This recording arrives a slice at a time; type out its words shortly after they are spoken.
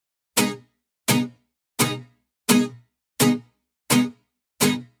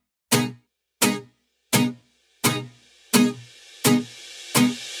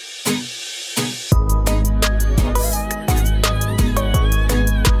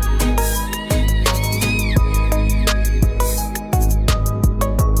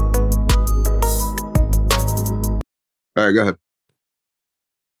All right, go ahead.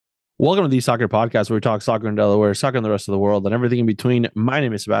 Welcome to the Soccer Podcast, where we talk soccer in Delaware, soccer in the rest of the world, and everything in between. My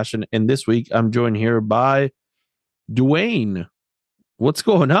name is Sebastian, and this week I'm joined here by Dwayne. What's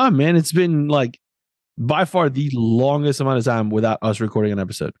going on, man? It's been like by far the longest amount of time without us recording an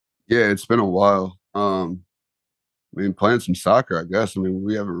episode. Yeah, it's been a while. Playing some soccer, I guess.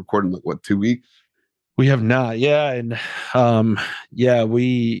 We haven't recorded in 2 weeks? We have not, yeah, and yeah,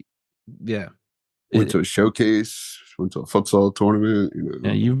 Went to a showcase, went to a futsal tournament.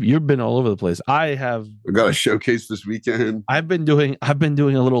 Yeah, you've been all over the place. I got a showcase this weekend. I've been doing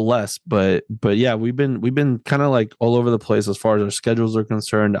a little less, but yeah, we've been kind of like all over the place as far as our schedules are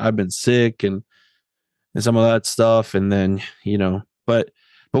concerned. I've been sick and some of that stuff, and then but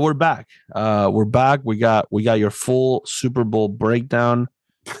we're back. We're back. We got your full Super Bowl breakdown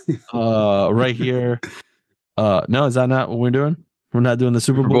right here. No, is that not what we're doing? We're not doing the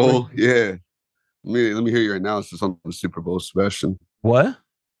Super Bowl. Yeah. Let me hear your analysis on the Super Bowl, Sebastian. What?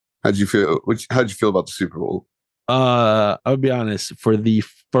 How'd you feel about the Super Bowl? I'll be honest. For the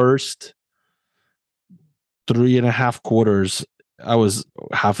first 3.5 quarters, I was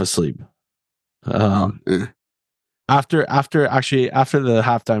half asleep. After the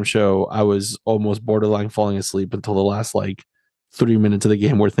halftime show, I was almost borderline falling asleep until the last 3 minutes of the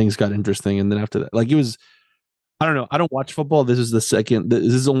game where things got interesting, and then after that, it was. I don't know. I don't watch football. This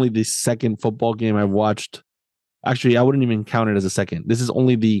is only the second football game I've watched. Actually, I wouldn't even count it as a second. This is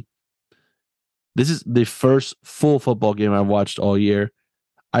the first full football game I've watched all year.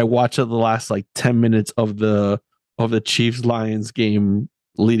 I watched the last 10 minutes of the Chiefs Lions game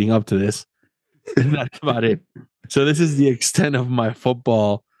leading up to this. And that's about it. So this is the extent of my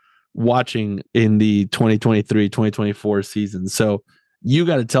football watching in the 2023-2024 season. So you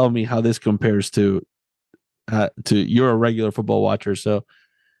got to tell me how this compares to you're a regular football watcher, so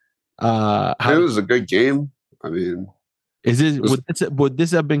it was a good game. Would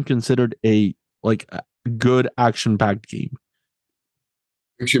this have been considered a good action-packed game?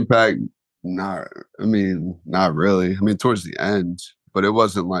 Action-packed? Not really. Towards the end, but it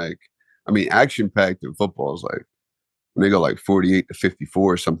wasn't action-packed in football is when they go 48-54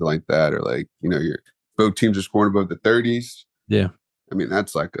 or something like that, or your both teams are scoring above the 30s. Yeah,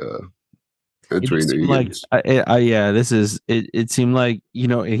 that's a That's it seemed like it seemed like,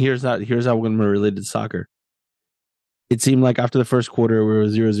 and here's how we're going to relate to soccer. It seemed like after the first quarter we were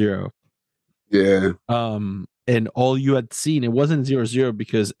 0-0. Yeah. And all you had seen, it wasn't 0-0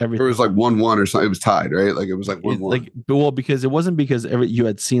 because everything. It was 1-1 or something. It was tied, right? It was 1-1. Because it wasn't because you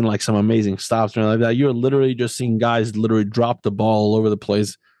had seen some amazing stops or anything like that. You were literally just seeing guys literally drop the ball all over the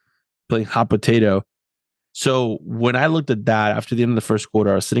place, playing hot potato. So when I looked at that after the end of the first quarter,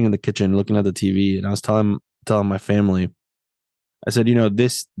 I was sitting in the kitchen looking at the TV, and I was telling my family, I said,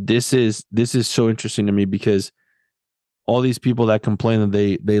 this is so interesting to me because all these people that complain that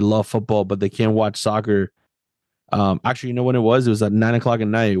they love football but they can't watch soccer. Actually, you know when it was? It was at 9:00 at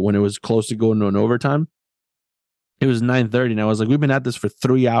night when it was close to going to an overtime. It was 9:30, and I was like, we've been at this for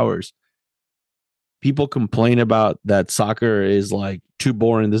 3 hours. People complain about that soccer is too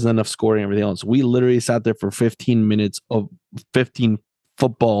boring. There's not enough scoring, everything else. We literally sat there for 15 minutes of 15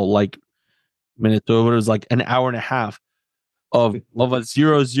 football minutes. So it was an hour and a half of a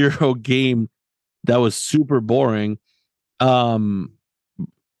 0-0 game that was super boring. And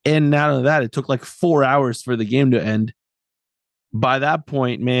out of that, it took 4 hours for the game to end. By that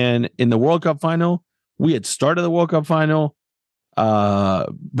point, man, in the World Cup final, we had started the World Cup final.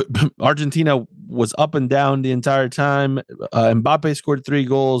 Argentina was up and down the entire time. Mbappe scored 3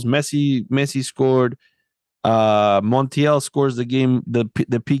 goals. Messi scored. Montiel scores the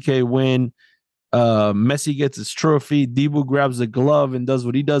PK win. Messi gets his trophy. Dibu grabs the glove and does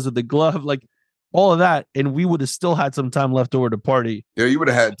what he does with the glove, all of that, and we would have still had some time left over to party. Yeah, you would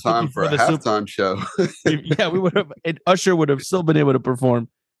have had time for a halftime show. Yeah, we would have, and Usher would have still been able to perform.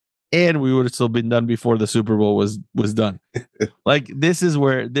 And we would have still been done before the Super Bowl was done. This is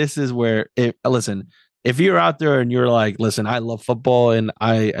where listen, if you're out there and you're listen, I love football and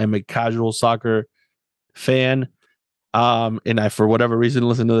I am a casual soccer fan, and I, for whatever reason,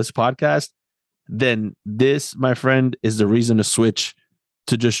 listen to this podcast, then this, my friend, is the reason to switch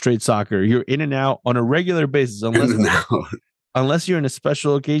to just straight soccer. You're in and out on a regular basis, unless you're in a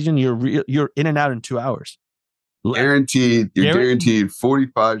special occasion, you're in and out in 2 hours. Guaranteed. You're guaranteed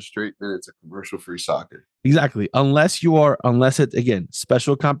 45 straight minutes of commercial-free soccer. Exactly. Unless it's, again,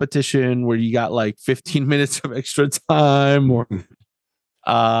 special competition where you got 15 minutes of extra time, or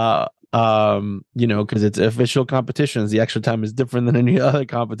because it's official competitions, the extra time is different than any other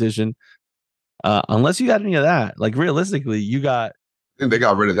competition. Unless you got any of that, realistically, you got think they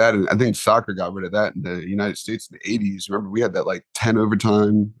got rid of that, and I think soccer got rid of that in the United States in the '80s. Remember, we had that like 10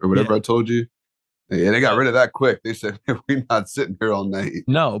 overtime or whatever Yeah. I told you. Yeah, they got So, rid of that quick. They said we're not sitting here all night.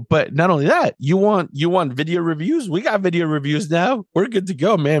 no, but not only that, you want video reviews? We got video reviews now. We're good to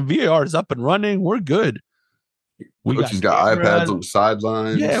go, man. VAR is up and running. We're good. We got Coaches got iPads cameras. on the Yeah,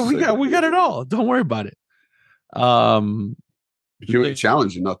 sidelines. Like, we got it all. Don't worry about it. Um, you ain't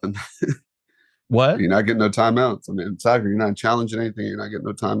challenging nothing. what? You're not getting no timeouts. I mean, in soccer, you're not challenging anything. You're not getting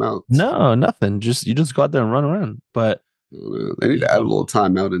no timeouts. No, nothing. Just you just go out there and run around. But They need you to add a know, little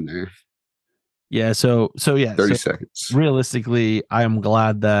timeout in there. yeah. So yeah. 30 So seconds. realistically, I am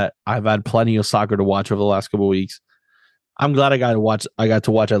glad that I've had plenty of soccer to watch over the last couple of weeks. I'm glad I got to watch. I got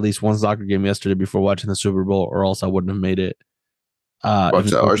to watch at least one soccer game yesterday before watching the Super Bowl, or else I wouldn't have made it. Watch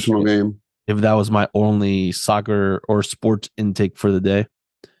that Arsenal game. If that was my only soccer or sports intake for the day.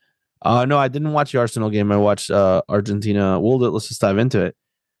 No, I didn't watch the Arsenal game. I watched Argentina. Well, let's just dive into it.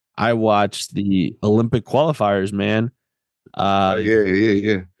 I watched the Olympic qualifiers, man.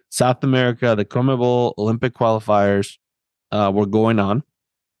 Yeah. South America, the CONMEBOL Olympic qualifiers were going on.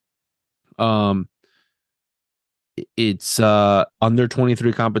 It's under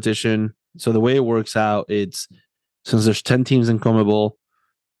 23 competition. So the way it works out, it's since there's 10 teams in CONMEBOL,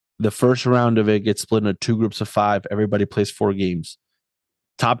 the first round of it gets split into two groups of 5. Everybody plays 4 games.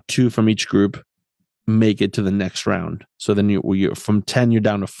 Top 2 from each group make it to the next round. So then you from 10, you're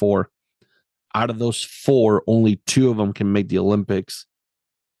down to 4. Out of those 4, only 2 of them can make the Olympics.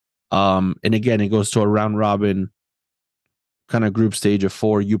 And again, it goes to a round robin kind of group stage of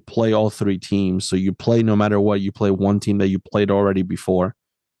 4. You play all 3 teams. So you play no matter what. You play one team that you played already before.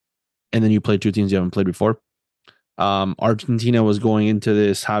 And then you play 2 teams you haven't played before. Argentina was going into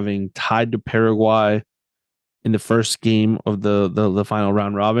this having tied to Paraguay in the first game of the final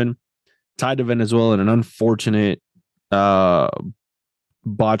round robin, tied to Venezuela in an unfortunate botched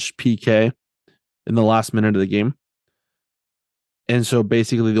PK in the last minute of the game. And so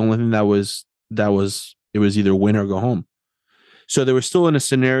basically the only thing that was it was either win or go home. So they were still in a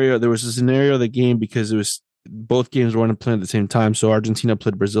scenario. There was a scenario of the game because it was both games weren't playing at the same time. So Argentina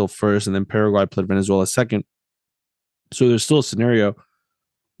played Brazil first, and then Paraguay played Venezuela second. So there's still a scenario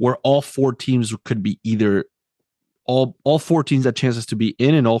where all 4 teams could be either all 4 teams had chances to be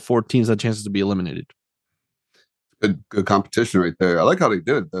in, and all 4 teams had chances to be eliminated. Good competition right there. I like how they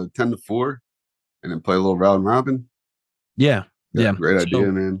did it, though. 10-4, and then play a little round robin. Yeah. Great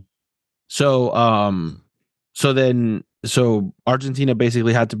idea, man. So Argentina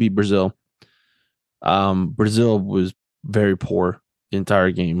basically had to beat Brazil. Brazil was very poor the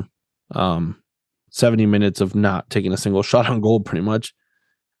entire game. 70 minutes of not taking a single shot on goal, pretty much.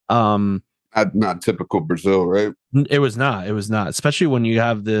 Not typical Brazil, right? It was not, especially when you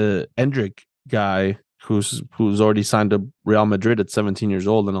have the Endrick guy who's already signed to Real Madrid at 17 years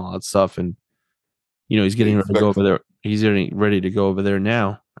old and all that stuff. And, he's getting ready to go over there. He's getting ready to go over there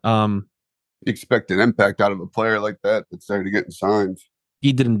now. You expect an impact out of a player like that that's already getting signed.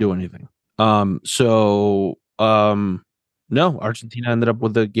 He didn't do anything. No, Argentina ended up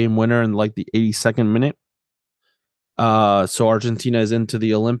with the game winner in like the 82nd minute. So Argentina is into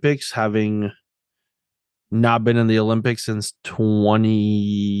the Olympics, having not been in the Olympics since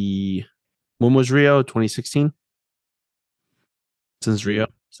when was Rio? 2016? Since Rio.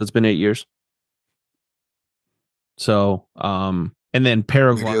 So it's been 8 years. So, and then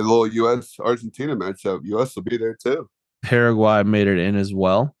Paraguay. Maybe a little U.S. Argentina matchup. U.S. will be there too. Paraguay made it in as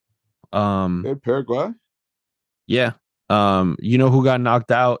well. Paraguay. Yeah. You know who got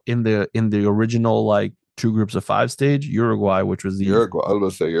knocked out in the original like 2 groups of 5 stage? Uruguay, which was the Uruguay. I was going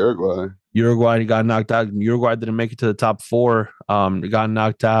to say Uruguay. Uruguay got knocked out. Uruguay didn't make it to the top 4. They got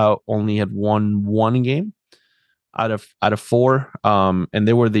knocked out. Only had won 1 game out of 4. And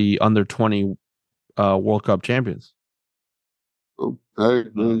they were the under 20 World Cup champions. Oh, I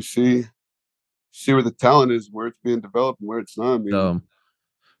really see where the talent is, where it's being developed, and where it's not. I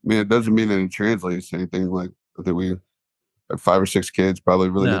mean, it doesn't mean that it translates to anything. Like I think we have 5 or 6 kids probably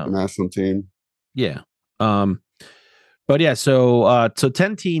really make the national team. Yeah. But yeah, so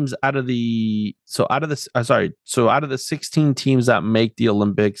 10 teams out of the 16 teams that make the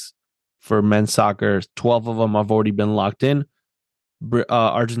Olympics for men's soccer, 12 of them have already been locked in.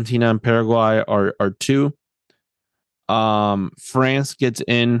 Argentina and Paraguay are 2. France gets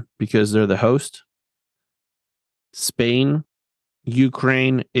in because they're the host. Spain,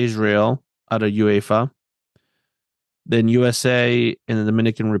 Ukraine, Israel out of UEFA. Then USA and the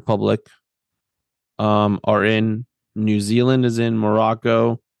Dominican Republic are in. New Zealand is in.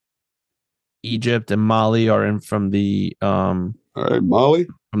 Morocco, Egypt, and Mali are in from the all right, Mali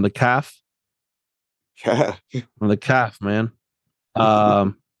from the CAF. Yeah. From the CAF, man.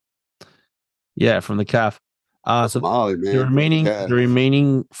 Um, yeah, from the CAF. That's So Molly, the man, from the calf.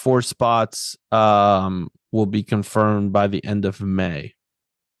 remaining 4 spots will be confirmed by the end of May.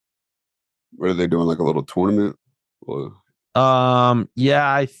 What are they doing? Like a little tournament? Well,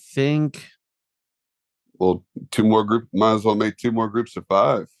 Yeah, I think well, two more group. Might as well make two more groups of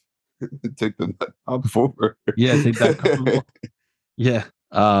five. Take the top four. yeah, take that comfortable. Yeah.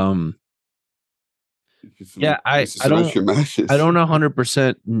 Yeah, It's some extra I matches. don't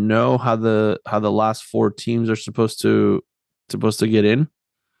 100% know how the last 4 teams are supposed to get in.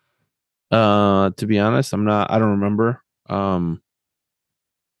 To be honest, I don't remember.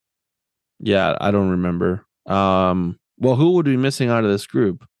 Yeah, I don't remember. Well, who would be missing out of this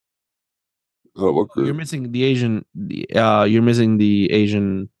group? Oh, what You're group? missing you're missing the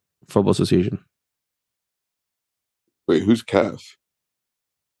Asian Football Association. Wait, who's calf?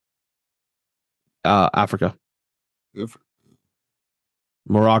 Africa, If,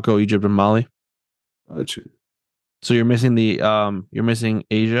 Morocco, Egypt, and Mali. gotcha. So you're missing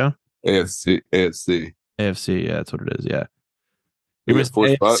Asia, AFC, AFC. AFC. Yeah, that's what it is. Yeah. You're We got missing four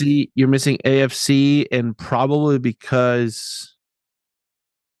spots. AFC. You're missing AFC, and probably because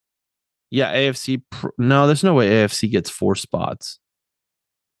yeah, AFC. No, there's no way AFC gets 4 spots.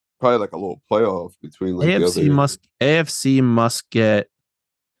 Probably like a little playoff between like the other AFC must get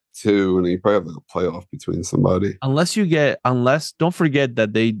two, and then you probably have like a playoff between somebody. unless don't forget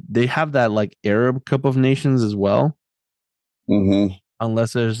that they have that like Arab Cup of Nations as well. Mm-hmm.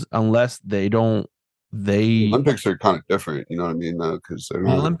 Unless they don't The they Olympics are kind of different, you know what I mean? Though, because they're the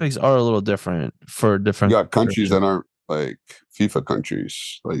not. Olympics are a little different for You different got countries reasons. that aren't like FIFA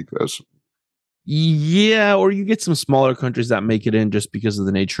countries. Like that's Yeah, or you get some smaller countries that make it in just because of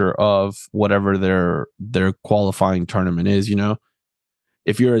the nature of whatever their qualifying tournament is, you know.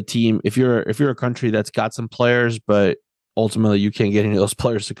 If you're a team, if you're a country that's got some players, but ultimately you can't get any of those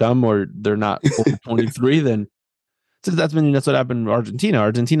players to come or they're not over 23, then since that's what happened in Argentina.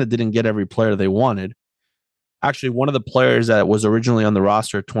 Argentina didn't get every player they wanted. Actually, one of the players that was originally on the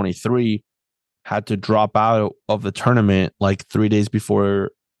roster at 23 had to drop out of the tournament like 3 days before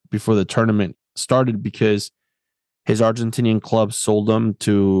the tournament started because his Argentinian club sold him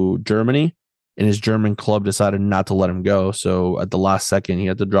to Germany, and his German club decided not to let him go. So at the last second, he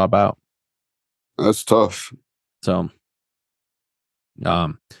had to drop out. that's tough. So,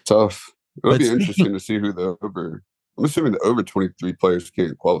 um, Tough. It'll but be speaking, interesting to see who the over. I'm assuming the over 23 players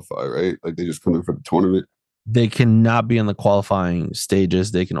can't qualify, right? Like they just come in for the tournament. they cannot be in the qualifying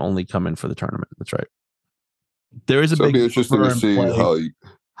stages. They can only come in for the tournament. That's right. There is a So it'll big be interesting to rumor in see play.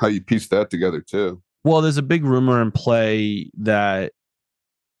 how you piece that together too. Well, there's a big rumor in play that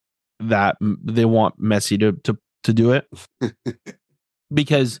they want Messi to do it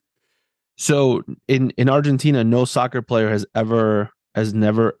because so in Argentina, no soccer player has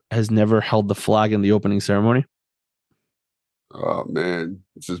never held the flag in the opening ceremony. Oh man,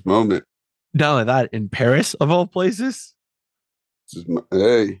 it's his moment. Not only that, in Paris of all places,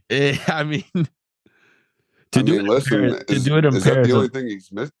 Hey, I mean, I mean, listen, To do it in is that the Paris, only thing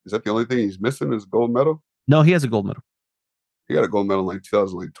he's missed? Is that the only thing he's missing is gold medal? no, he has a gold medal. He got a gold medal in like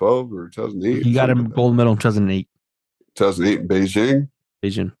 2012 or 2008 or He got something a like that. gold medal in 2008, 2008 in Beijing.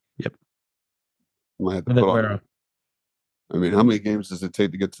 Asian. Yep, Might have to with put on. Aguero. I mean, how many games does it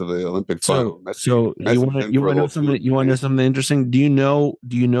take to get to the Olympic final? Messi's in You for a want to know little something? swoop, You want to know man. something interesting? Do you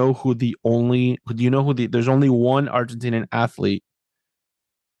know who the only? Do you know who the? There's only one Argentinian athlete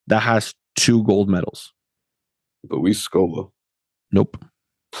that has 2 gold medals. Luis Scola. Nope.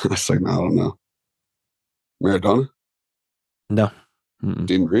 It's like, no, I don't know. Maradona? No. Mm-mm.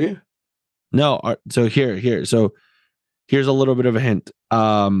 Di Maria? No. So So here's a little bit of a hint.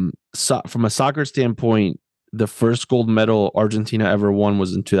 So from a soccer standpoint, the first gold medal Argentina ever won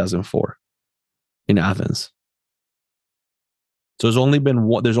was in 2004 in Athens. So there's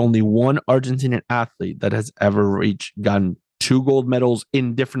only one Argentinian athlete that has ever gotten 2 gold medals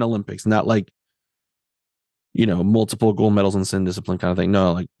in different Olympics, not like multiple gold medals in sin discipline kind of thing.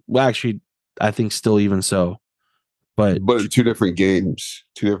 No, like well, actually, I think still even so, but But in two different games,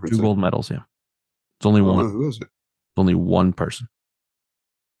 two different two things. gold medals. Yeah, it's only I don't one. know who is it. It's only one person,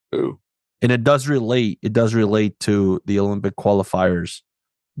 Who? and it does relate. It does relate to the Olympic qualifiers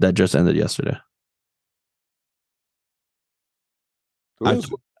that just ended yesterday. Who is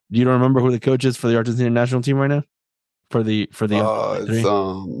it? You don't remember who the coach is for the Argentinian national team right now? For the under It's 23?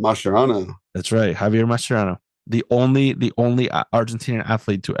 Mascherano. That's right, Javier Mascherano, the only Argentinian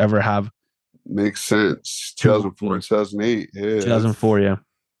athlete to ever have Makes sense. 2004, two 2008. Yeah, 2004. Yeah,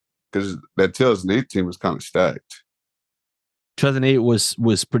 because that 2008 team was kind of stacked. 2008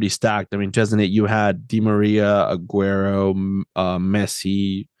 was pretty stacked. I mean, 2008 you had Di Maria, Aguero,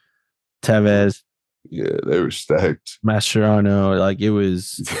 Messi, Tevez, Yeah, they were stacked. Mascherano. Like it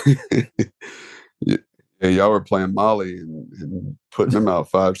was. Yeah, yeah, y'all were playing Molly and putting them out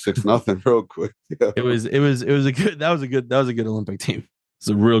 5-6 nothing real quick. Yeah, It was a good. That was a good Olympic team. It's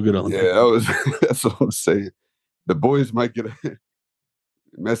a real good Olympic. yeah, that was that's what I'm saying. The boys might get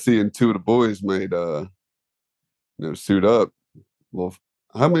Messi and two of the boys might suit up. Well,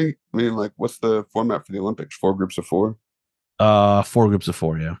 how many? I mean, like, what's the format for the Olympics? 4 groups of 4. 4 groups of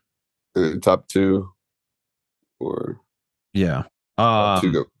 4. Yeah. And top two or Yeah. top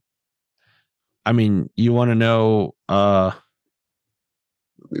two go. I mean, you want to know? I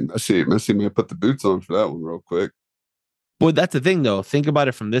mean, Messi may put the boots on for that one real quick. Well, that's the thing, though. Think about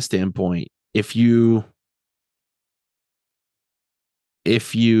it from this standpoint. If you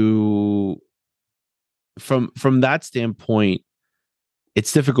from that standpoint,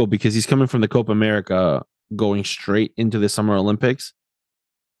 it's difficult because he's coming from the Copa America, going straight into the Summer Olympics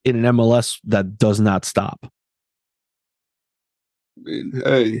in an MLS that does not stop. I mean,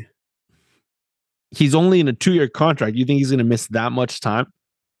 hey, He's only in a 2-year contract. You think he's going to miss that much time?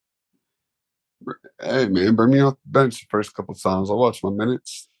 hey, man, bring me off the bench the first couple of times. I'll watch my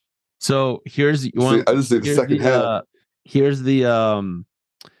minutes. So here's I just need the second half. Here's the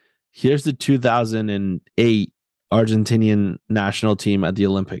 2008 Argentinian national team at the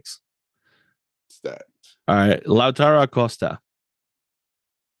Olympics. Stat. All right, Lautaro Acosta.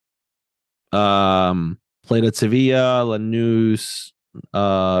 Played at Sevilla, Lanús,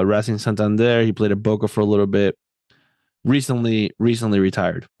 Racing Santander. He played at Boca for a little bit. Recently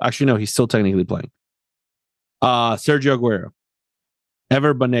retired. Actually, no, he's still technically playing. Sergio Aguero,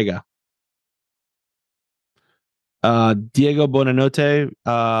 Ever Banega, Diego Bonanote.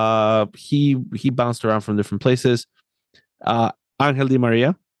 He bounced around from different places. Angel Di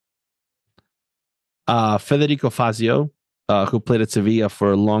Maria, Federico Fazio, who played at Sevilla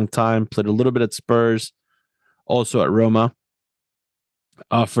for a long time, played a little bit at Spurs, also at Roma.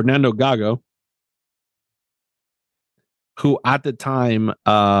 Fernando Gago, who at the time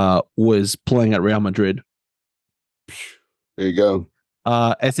was playing at Real Madrid. There you go.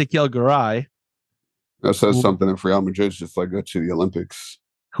 Ezequiel Garay. That says something if Real Madrid's just like that to the Olympics.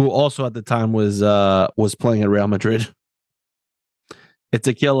 Who also at the time was playing at Real Madrid.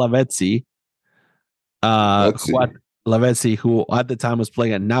 Ezequiel Lavezzi. Lavezzi, who at the time was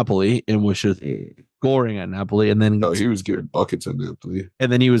playing at Napoli and was just scoring at Napoli, and then he was getting buckets at Napoli,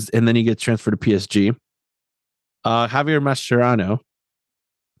 and then he gets transferred to PSG. Javier Mascherano,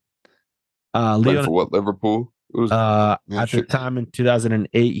 Leon, for what, Liverpool? It was at the time in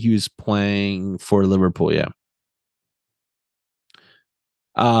 2008, he was playing for Liverpool. Yeah.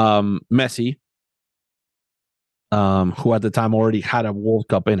 Messi, who at the time already had a World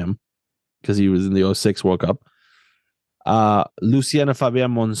Cup in him because he was in the 06 World Cup. Luciano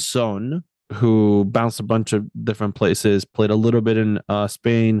Fabian Monzon, who bounced a bunch of different places, played a little bit in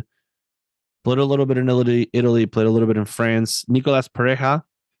Spain, played a little bit in Italy, played a little bit in France. Nicolas Pareja,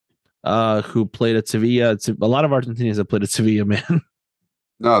 who played at Sevilla. A lot of Argentinians have played at Sevilla, man.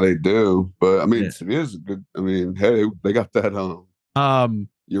 No, they do, but I mean, Sevilla's good. I mean, hey, they got that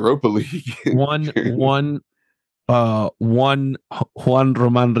Europa League. one Juan Roman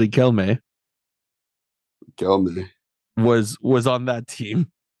Riquelme was on that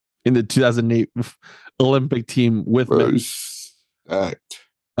team in the 2008 Olympic team with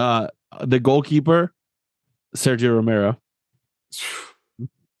the goalkeeper Sergio Romero.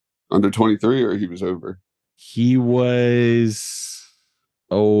 Under 23, or he was over? He was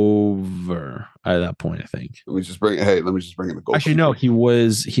over at that point, I think. Let me just bring in the goalkeeper. Actually, no, he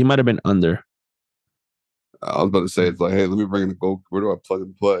might have been under. I was about to say, it's like, hey, let me bring in the goal. Where do I plug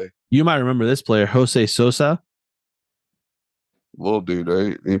and play? You might remember this player, Jose Sosa. Little dude,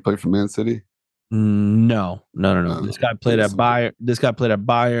 right? He played for Man City? No. This guy played at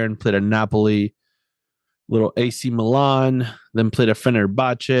Bayern. Played at Napoli, little AC Milan, then played at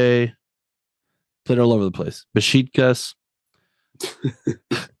Fenerbahce, played all over the place. Besiktas.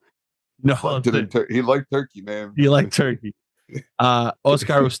 No, he liked Turkey, man. He liked Turkey.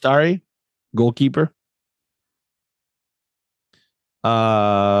 Oscar Ustari, goalkeeper.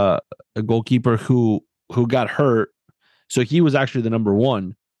 A goalkeeper who got hurt, so he was actually the number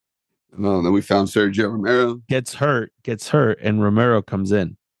one. No, then we found Sergio Romero. Gets hurt, and Romero comes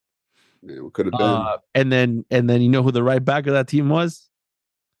in. Yeah, what could have been? And then you know who the right back of that team was?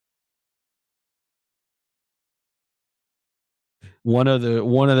 One of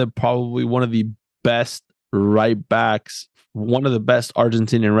the best right backs, one of the best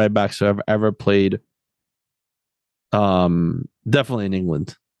Argentinian right backs who have ever played Definitely in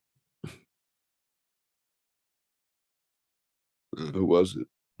England. Who was it?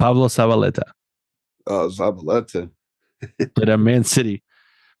 Pablo Zabaleta Zabaleta. played at Man City.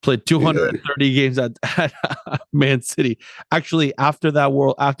 Played Yeah, 230 games at Man City. Actually, after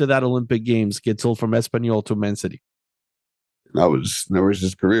that Olympic Games, gets sold from Espanyol to Man City. that was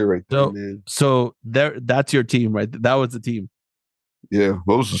his career right there, So, man. that's your team, right? That was the team. Yeah,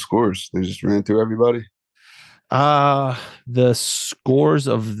 what was the scores? They just ran through everybody. The scores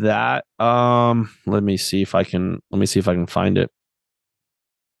of that. Let me see if I can find it.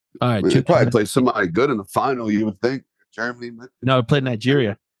 All I right, mean, they probably 2000. played somebody good in the final. You would think Germany, No, it played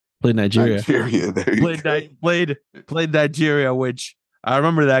Nigeria. Played Nigeria. Nigeria. There you Played go. played Nigeria, which I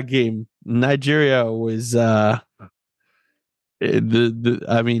remember that game. Nigeria was I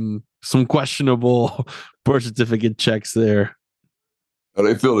mean, some questionable birth certificate checks there. Oh,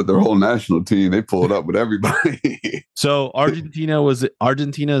 they fielded their whole national team. They pulled up with everybody. So Argentina's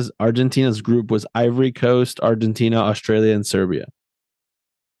group was Ivory Coast, Argentina, Australia, and Serbia.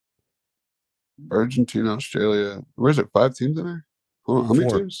 Argentina, Australia. Where's it? 5 teams in there? Hold on, how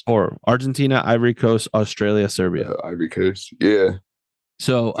many teams? Four. Argentina, Ivory Coast, Australia, Serbia. Ivory Coast. Yeah.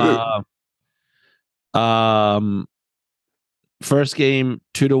 So Good. um first game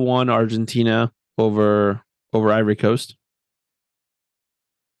 2-1 Argentina over Ivory Coast.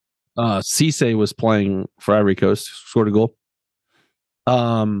 Cisse was playing for Ivory Coast, scored a goal.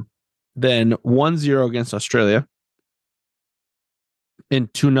 Then 1-0 against Australia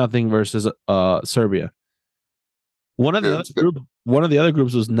and 2-0 versus Serbia. One of the other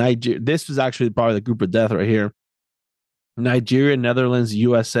groups was Nigeria. This was actually probably the group of death right here. Nigeria, Netherlands,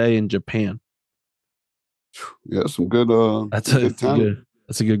 USA, and Japan. Yeah, some good That's good talent.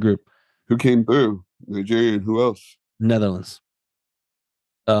 a good group. Who came through? Nigeria and who else? Netherlands.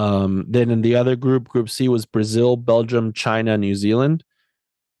 Then in the other group C was Brazil, Belgium, China, New Zealand.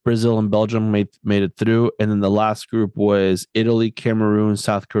 Brazil and Belgium made it through, and then the last group was Italy, Cameroon,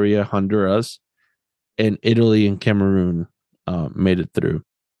 South Korea, Honduras, and Italy and Cameroon made it through.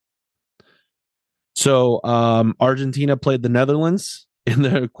 So Argentina played the Netherlands in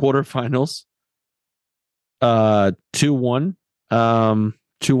the quarterfinals. 2-1.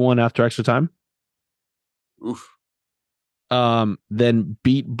 2-1 after extra time. Oof. Then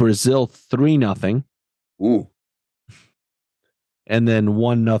beat Brazil 3-0. Ooh. And then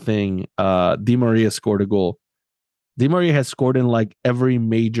 1-0. Di Maria scored a goal. Di Maria has scored in like every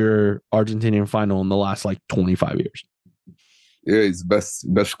major Argentinian final in the last like 25 years. Yeah, he's the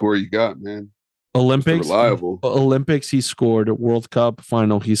best scorer you got, man. Olympics, reliable. he scored. World Cup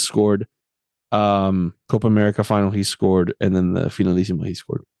final, he scored. Copa America final, he scored, and then the Finalissima, he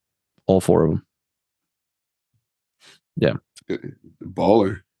scored. All four of them. Yeah, Good.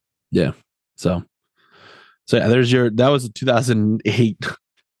 Baller. Yeah. So yeah, that was a 2008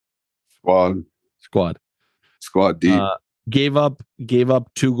 squad deep. Gave up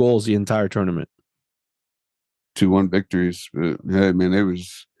 2 goals the entire tournament. 2-1 victories. But hey, man, it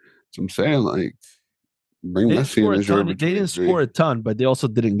was. I'm saying, like, bring Messi in as your They didn't score a ton, but they also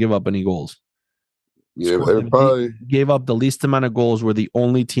didn't give up any goals. Yeah, they probably gave up the least amount of goals. Were the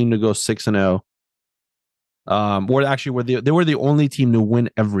only team to go 6-0. They were the only team to win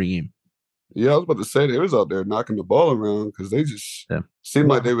every game. Yeah, I was about to say they was out there knocking the ball around because they just seemed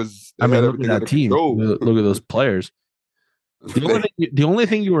like they had everything under control. Look at those players. The only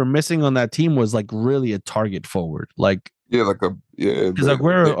thing you were missing on that team was like really a target forward, like because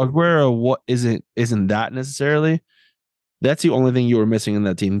Aguero what isn't that necessarily. That's the only thing you were missing in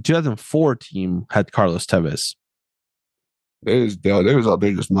that team. The 2004 team had Carlos Tevez. They was out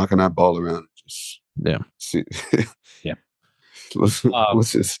there just knocking that ball around. See. Yeah. We're just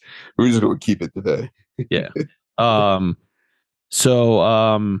gonna keep it today. Yeah. Mascherano,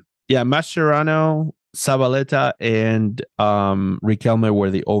 Zabaleta, and Riquelme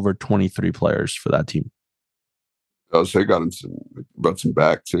were the over 23 players for that team. Oh, so they brought some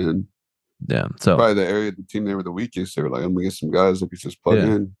backs in. Yeah. So probably the area of the team they were the weakest. They were like, I'm gonna get some guys that could just plug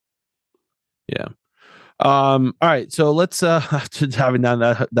in. Yeah. All right. So let's having down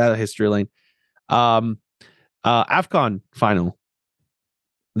that history lane. AFCON final.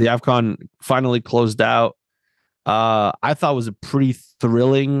 The AFCON finally closed out. I thought it was a pretty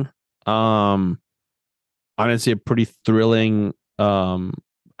thrilling, honestly, a pretty thrilling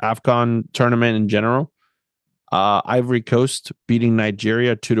AFCON tournament in general. Ivory Coast beating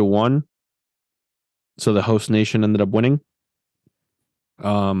Nigeria 2-1. So the host nation ended up winning.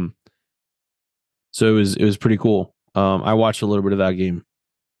 So it was pretty cool. I watched a little bit of that game.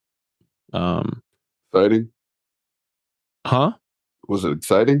 Exciting? Huh? Was it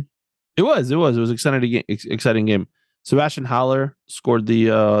exciting? It was exciting game. Sebastian Haller scored the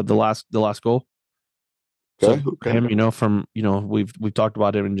last goal. So Okay, for okay. him, we've talked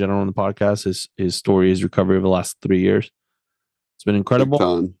about him in general on the podcast. His story, his recovery over the last 3 years. It's been Big incredible.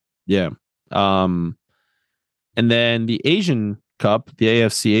 time. Yeah. And then the Asian Cup, the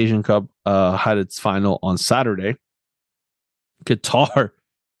AFC Asian Cup, had its final on Saturday. Qatar,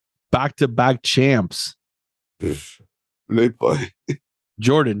 back-to-back champs. They play.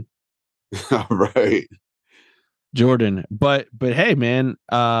 Jordan. All right. Jordan. But hey, man,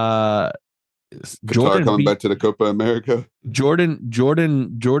 Qatar Jordan coming beat back to the Copa America. Jordan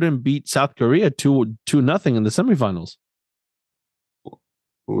beat South Korea 2-0 in the semifinals.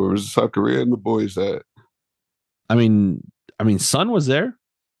 Where was South Korea and the boys at? I mean, Son was there.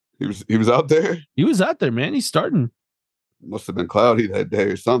 He was out there. He was out there, man. He's starting. Must have been cloudy that day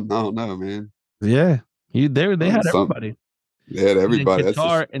or something. I don't know, man. Yeah, they had everybody. They had everybody.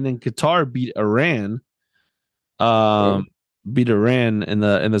 And then Qatar beat Iran. Okay. Beat Iran in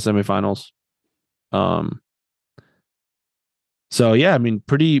the semifinals. So yeah, I mean,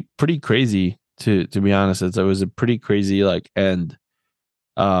 pretty crazy to be honest. It was a pretty crazy end.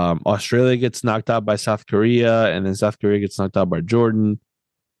 Australia gets knocked out by South Korea, and then South Korea gets knocked out by Jordan.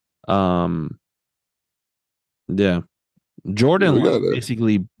 Yeah, Jordan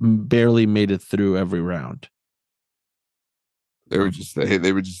basically barely made it through every round. They were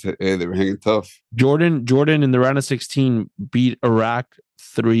hanging tough. Jordan in the round of 16 beat Iraq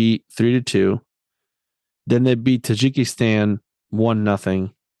 3-2. Then they beat Tajikistan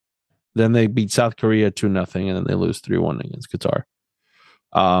 1-0. Then they beat South Korea 2-0, and then they lose 3-1 against Qatar.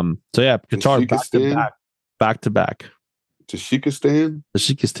 So yeah, Qatar back to back.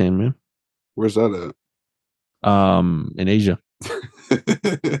 Tajikistan, man. Where's that at? In Asia.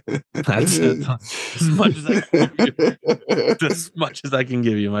 That's it. As much as I can give you. As much as I can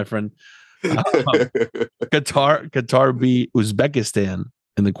give you, my friend. Qatar beat Uzbekistan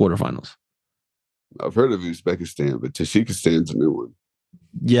in the quarterfinals. I've heard of Uzbekistan, but Tajikistan's a new one.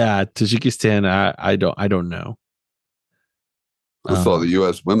 Yeah, Tajikistan. I don't know. I saw the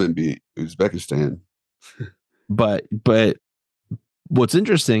U.S. women beat Uzbekistan. But what's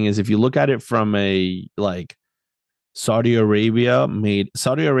interesting is if you look at it from a Saudi Arabia,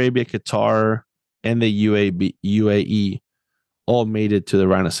 Qatar, and the UAE all made it to the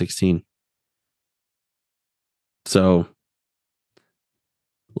round of 16. So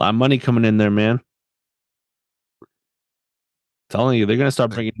a lot of money coming in there, man. Telling you, they're going to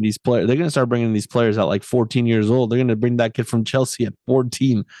start bringing these players. They're going to start bringing these players at 14 years old. They're going to bring that kid from Chelsea at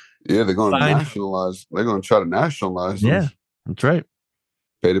 14. Yeah, they're going to nationalize. They're going to try to nationalize them. Yeah, that's right.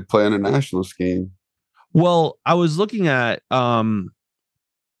 Pay to play in a national scheme. Well, I was looking at, you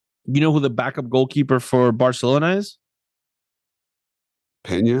know who the backup goalkeeper for Barcelona is?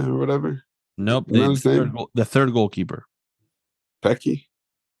 Pena or whatever. Nope, the third goalkeeper. Pecky.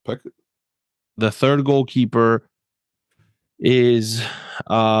 The third goalkeeper is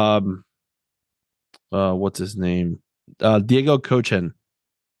what's his name? Diego Cochen.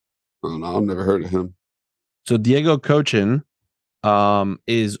 Oh no, I've never heard of him. So Diego Cochen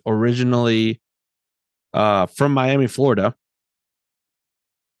is originally from Miami, Florida.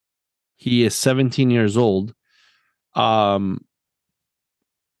 He is 17 years old.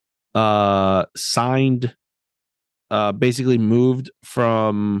 Signed, basically moved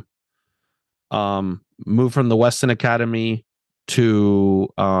from the Weston Academy to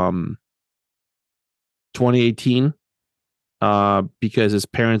 2018 because his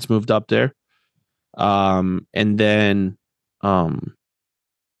parents moved up there. And then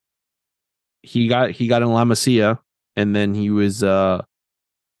he got in La Masia, and then he was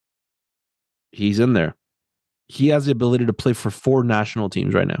he's in there. He has the ability to play for 4 national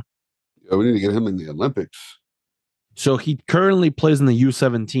teams right now. Yeah, we need to get him in the Olympics. So he currently plays in the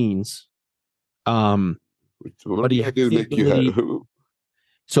U17s. But he has the ability.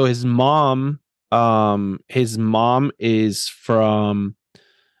 So his mom is from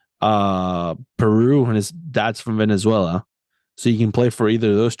Peru, and his dad's from Venezuela. So he can play for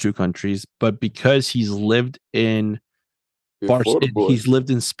either of those two countries. But because he's lived in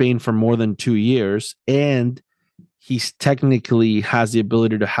Spain for more than 2 years, and he's technically has the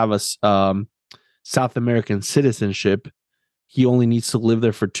ability to have a South American citizenship, he only needs to live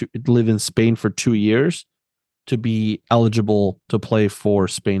in Spain for 2 years to be eligible to play for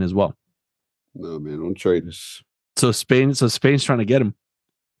Spain as well. No, man, don't trade us. So Spain's trying to get him.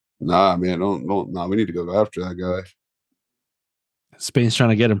 Nah, man, don't. Nah, we need to go after that guy. Spain's trying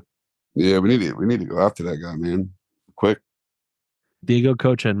to get him. Yeah, we need to go after that guy, man. Quick. Diego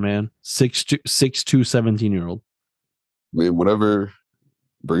Cochen, man. 6'2", 17-year-old. Man, whatever.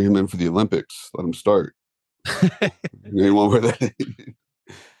 Bring him in for the Olympics. Let him start. They won't wear that.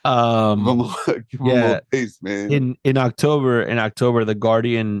 um, Give him a little yeah, taste, man. in October, the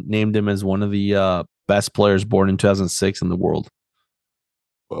Guardian named him as one of the best players born in 2006 in the world.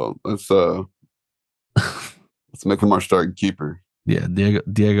 Well, let's make him our starting keeper. Yeah,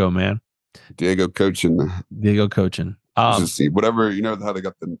 Diego, man, Diego coaching. Diego coaching. Just see whatever how they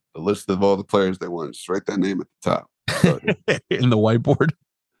got the list of all the players they want. Just write that name at the top. Starter. In the whiteboard.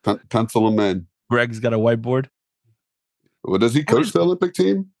 Pencil them in. Greg's got a whiteboard. Well, does he coach the Olympic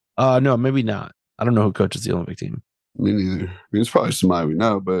team? No, maybe not. I don't know who coaches the Olympic team. Me neither. I mean, it's probably somebody we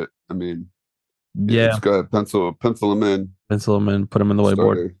know, but I mean, Yeah, let's go ahead, pencil them in. pencil him in, put him in the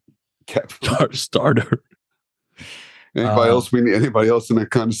whiteboard. Starter. Anybody else in that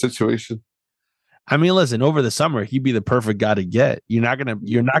kind of situation? I mean, listen, over the summer, he'd be the perfect guy to get. You're not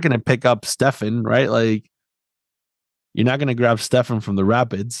gonna pick up Stefan, right? Like, you're not gonna grab Stefan from the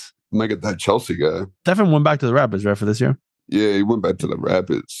Rapids. Might get that Chelsea guy. Stefan went back to the Rapids, right, for this year? Yeah, he went back to the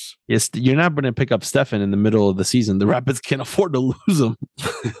Rapids. Yes, you're not going to pick up Stefan in the middle of the season. The Rapids can't afford to lose him.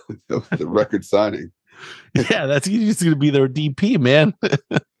 The record signing. Yeah, he's just going to be their DP, man.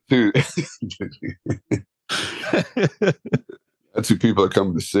 Dude, that's who people are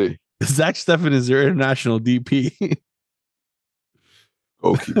coming to see. Zach Stefan is their international DP.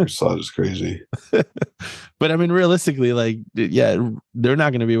 Goalkeeper slot is crazy. But I mean, realistically, like, yeah, they're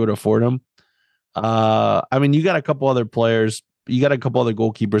not going to be able to afford him. I mean, you got a couple other players. You got a couple other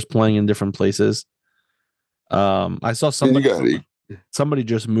goalkeepers playing in different places. I saw somebody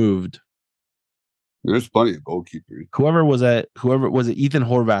just moved. There's plenty of goalkeepers. Whoever was it, Ethan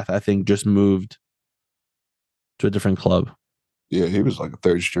Horvath, I think, just moved to a different club. Yeah, he was like a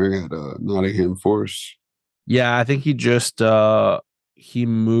third string at Nottingham Forest. Yeah, I think he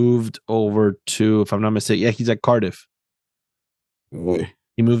moved over to, if I'm not mistaken, yeah, he's at Cardiff. Hey.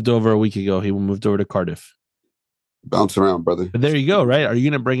 He moved over a week ago. He moved over to Cardiff. Bounce around, brother. But there you go, right? Are you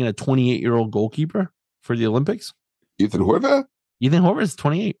going to bring in a 28-year-old goalkeeper for the Olympics? Ethan Horvath? Ethan Horvath is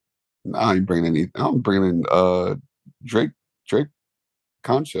 28. Nah, I ain't bringing in. I'm bringing in Drake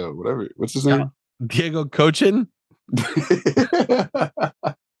Concho, whatever. What's his name? Diego Cochin.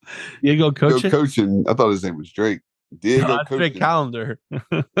 Diego Cochin. I thought his name was Drake. Drake Calendar.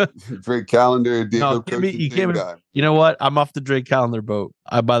 Drake Calendar. Diego Cochin. You know what? I'm off the Drake Calendar boat.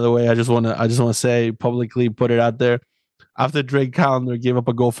 By the way, I just want to say publicly, put it out there. After Drake Calendar gave up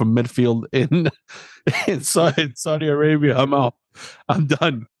a goal from midfield in Saudi Arabia, I'm out. I'm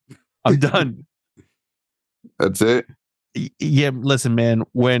done. That's it. Yeah, listen, man.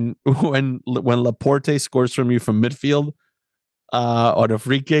 When Laporte scores from you from midfield, on a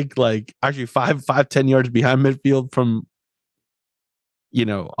free kick, like actually 5-10 yards behind midfield from,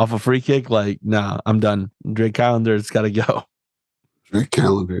 off a free kick, like, nah, I'm done. Drake Calendar's got to go. Drake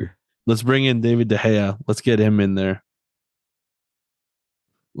Calendar. Let's bring in David De Gea. Let's get him in there.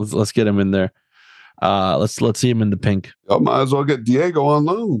 Let's get him in there. Let's see him in the pink. I might as well get Diego on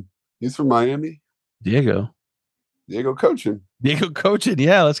loan. He's from Miami. Diego coaching.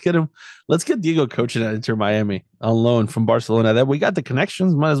 Yeah, let's get him. Let's get Diego coaching at Inter Miami on loan from Barcelona. That we got the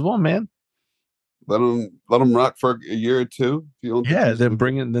connections, might as well, man. Let him rock for a year or two. Yeah,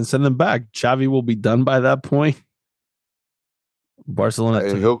 then send them back. Xavi will be done by that point. Barcelona.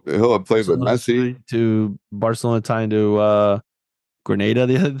 He'll have played with Messi. To Barcelona tying to Grenada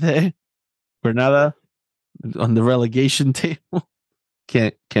the other day. Granada on the relegation table.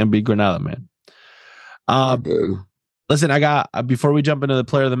 Can't be Granada, man. Listen, I got before we jump into the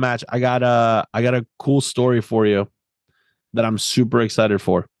player of the match, I got a cool story for you that I'm super excited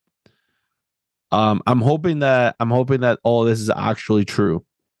for. I'm hoping that all this is actually true.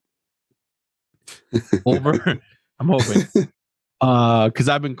 I'm hoping. Because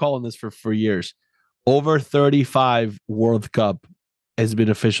I've been calling this for years. Over 35 World Cup has been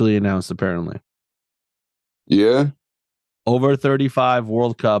officially announced, apparently. Yeah. Over 35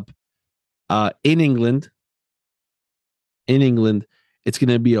 World Cup in England. It's going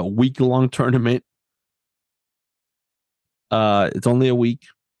to be a week-long tournament. It's only a week.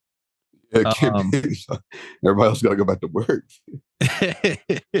 Everybody else got to go back to work.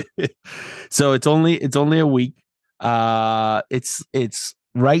 So it's only a week. It's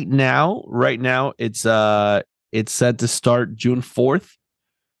right now. It's set to start June 4th,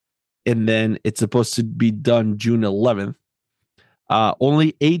 and then it's supposed to be done June 11th.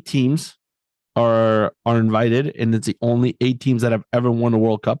 Only 8 teams are invited, and it's the only 8 teams that have ever won a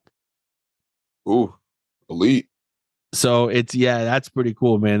World Cup. Ooh, elite. So that's pretty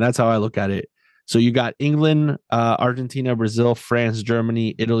cool, man. That's how I look at it. So you got England, Argentina, Brazil, France,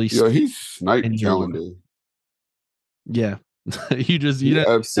 Germany, Italy. Yo, he's sniping calendar. Yeah. You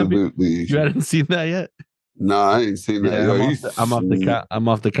absolutely. You hadn't seen that yet? Nah, I ain't seen that. Yeah, Yo, I'm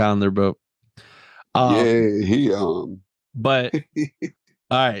off the calendar, bro. yeah, he But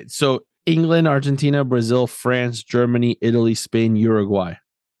all right, so England, Argentina, Brazil, France, Germany, Italy, Spain, Uruguay.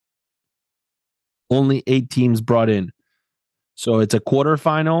 Only 8 teams brought in. So it's a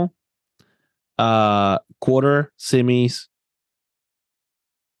quarterfinal, quarter, semis,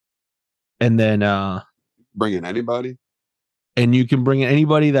 and then bringing anybody. and you can bring in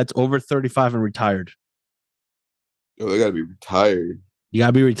anybody that's over 35 and retired. Yo, they gotta be retired. You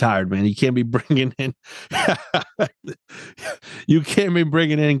gotta be retired, man. You can't be bringing in. You can't be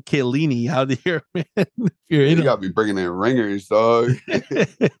bringing in Chiellini out here, man. If you're Yeah, in you gotta be bringing in ringers, dog. I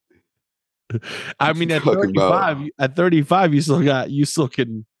What you mean, talking about? at 35, you still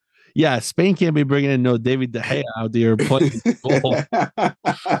can. Yeah, Spain can't be bringing in no David De Gea out there playing goal.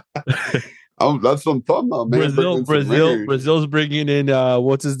 Oh, that's what I'm talking about, man. Bringing in some ringers. Brazil's bringing in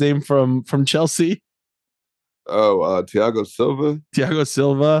what's his name from Chelsea, Oh, Thiago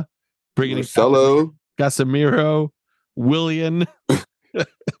Silva, bringing in Marcelo. Casemiro, Willian.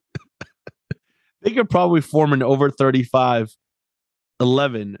 They could probably form an over 35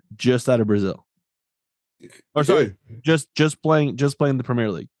 11 just out of Brazil. Or sorry, just playing the Premier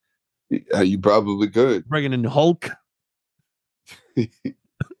League. Yeah, you probably could. Bringing in Hulk.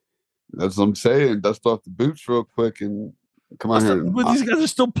 That's what I'm saying. Dust off the boots real quick and come on here. But these guys are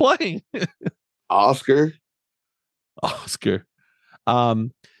still playing. Oscar. Oscar.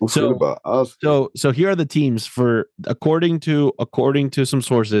 What's good about Oscar? So here are the teams for according to some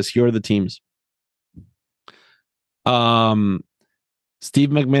sources. Here are the teams. Steve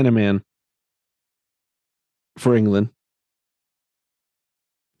McManaman for England.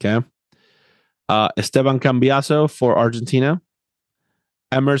 Okay. Esteban Cambiaso for Argentina.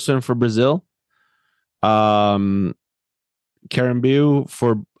 Emerson for Brazil. Carambeau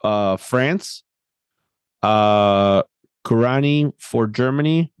for France. Kurani for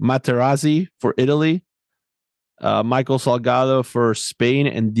Germany. Materazzi for Italy. Michael Salgado for Spain,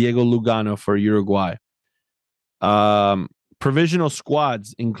 and Diego Lugano for Uruguay. Provisional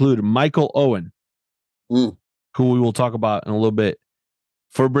squads include Michael Owen, who we will talk about in a little bit.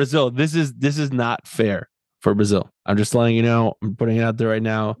 For Brazil, this is not fair for Brazil. I'm just letting you know. I'm putting it out there right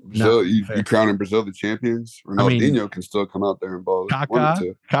now. Brazil, you crowning Brazil the champions? Ronaldinho can still come out there and ball.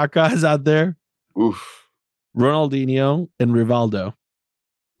 Kaká is out there. Oof. Ronaldinho and Rivaldo.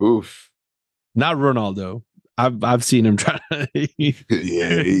 Oof. Not Ronaldo. I've seen him try.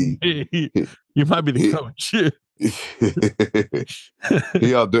 Yeah, you might be the coach. He's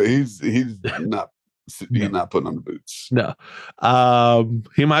not putting on the boots. No.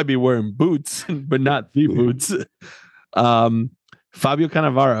 He might be wearing boots, but not the boots. Fabio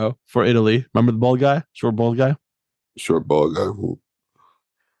Cannavaro for Italy. Remember the bald guy? Short bald guy? Short bald guy.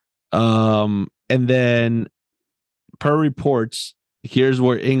 And then per reports, here's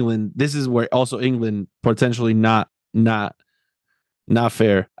where this is where also England potentially not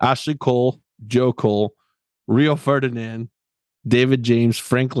fair. Ashley Cole, Joe Cole, Rio Ferdinand, David James,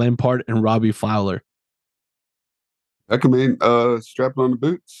 Frank Lampard, and Robbie Fowler. Beckham ain't strapping on the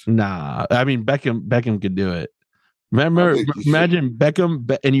boots. Nah, I mean Beckham could do it. Remember, imagine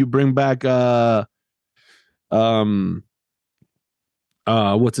Beckham and you bring back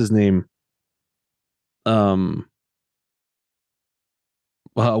what's his name?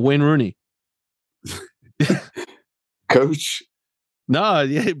 Wayne Rooney. Coach? No,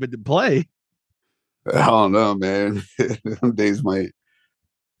 yeah, but to play. I don't know, man. Them days might.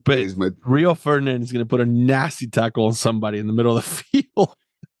 But Rio Ferdinand is going to put a nasty tackle on somebody in the middle of the field.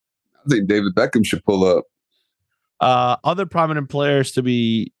 I think David Beckham should pull up. Other prominent players to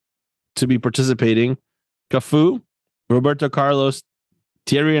be participating: Cafu, Roberto Carlos,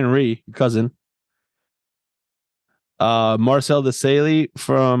 Thierry Henry, cousin, Marcel Desailly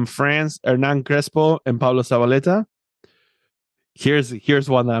from France, Hernan Crespo, and Pablo Zabaleta. Here's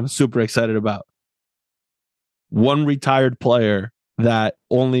one that I'm super excited about. One retired player that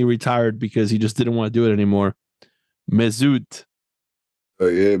only retired because he just didn't want to do it anymore. Mesut. Oh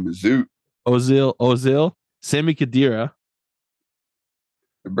yeah, Mesut. Ozil, Sami Khedira.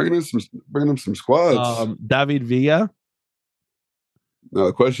 They're bringing him some squads. David Villa. No,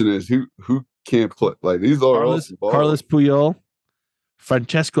 the question is who can't play? Like these are Carlos Puyol,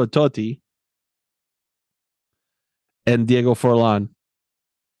 Francesco Totti, and Diego Forlan.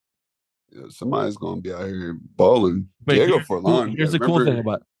 Yeah, somebody's going to be out here balling. But Diego Forlan. Here's the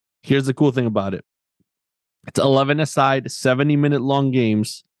cool thing about it. It's 11 aside, 70-minute long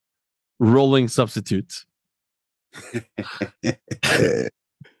games, rolling substitutes.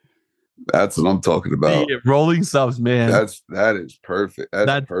 That's what I'm talking about. The rolling subs, man. That is perfect. That's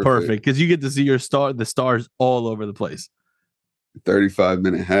That's perfect. perfect because you get to see the stars all over the place.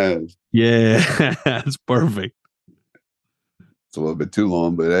 35-minute halves. Yeah, that's perfect. It's a little bit too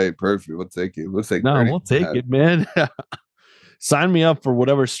long, but hey, perfect. We'll take it. We'll take No, 30 we'll take halves. it, man. Sign me up for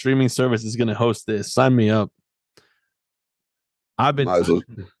whatever streaming service is going to host this. Sign me up. I've been, Might as well.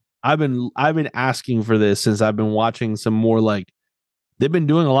 I've been asking for this since I've been watching some more like they've been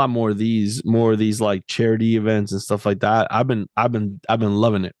doing a lot more of these like charity events and stuff like that. I've been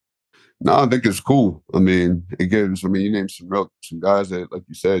loving it. No, I think it's cool. I mean, it gives. I mean, you named some guys that, like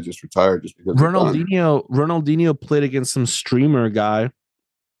you said, just retired just because they're done. Ronaldinho played against some streamer guy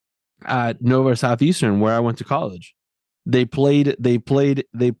at Nova Southeastern where I went to college. They played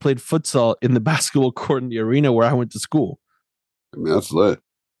futsal in the basketball court in the arena where I went to school. I mean, that's lit.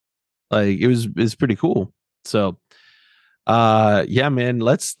 Like it's pretty cool. So yeah, man,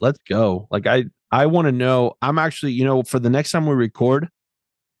 let's go. Like I want to know. I'm actually, for the next time we record,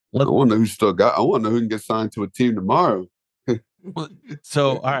 I want to know who still got. I want to know who can get signed to a team tomorrow.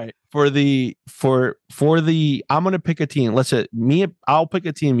 so all right, for the I'm gonna pick a team. Let's say I'll pick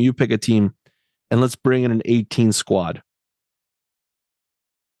a team, you pick a team, and let's bring in an 18 squad.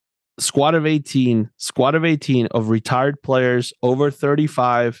 Squad of 18 of retired players over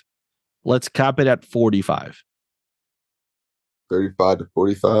 35. Let's cap it at 45. 35 to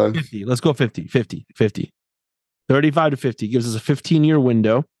 45. 50. Let's go 50. 35 to 50 gives us a 15-year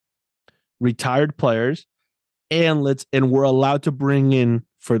window. Retired players, and we're allowed to bring in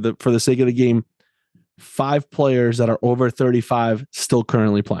for the sake of the game 5 players that are over 35 still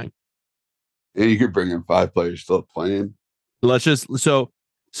currently playing. Yeah, you could bring in 5 players still playing. Let's just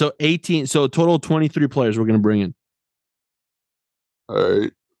so 18, so total 23 players we're going to bring in. All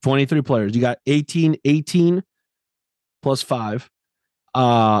right. 23 players. You got 18 plus 5.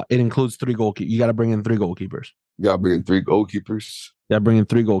 It includes 3 goalkeepers. You got to bring in 3 goalkeepers. You got to bring in 3 goalkeepers. You got to bring in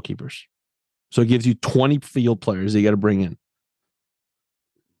 3 goalkeepers. So it gives you 20 field players that you got to bring in.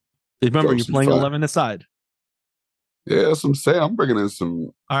 Remember, you're playing 11 aside. Yeah, that's what I'm saying. I'm bringing in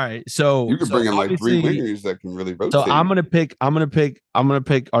some. All right, so you can bring in like 3 wingers that can really rotate. So I'm gonna pick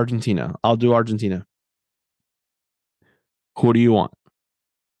Argentina. I'll do Argentina. Who do you want?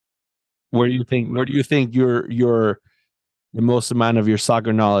 Where do you think your the most amount of your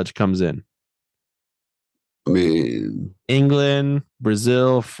soccer knowledge comes in? I mean, England,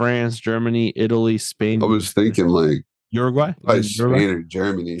 Brazil, France, Germany, Italy, Spain. I was thinking like Uruguay. Like Spain or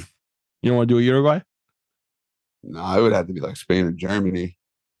Germany. You don't want to do a Uruguay? No, it would have to be like Spain or Germany.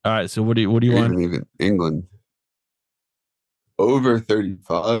 All right. So what do you want? Even England. Over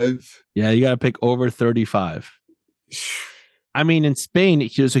 35. Yeah, you got to pick over 35. I mean, in Spain,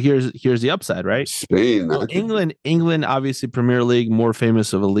 here's the upside, right? Spain. Well, England, obviously Premier League, more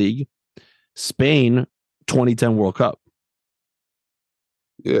famous of a league. Spain, 2010 World Cup.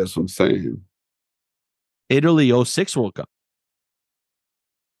 Yeah, that's what I'm saying. Italy, 06 World Cup.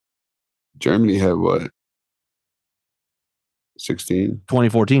 Germany had what? 16?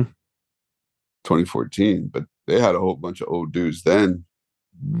 2014. 2014, but they had a whole bunch of old dudes then.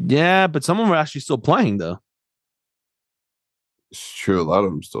 Yeah, but some of them are actually still playing, though. It's true. A lot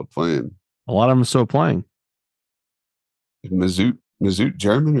of them still playing. A lot of them are still playing. Is Mesut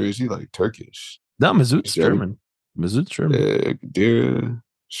German, or is he like Turkish? No, Mesut's German. Mesut's German. Yeah, Gadira,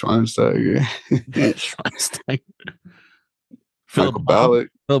 Schweinsteiger. Schweinsteiger. Michael Ballack.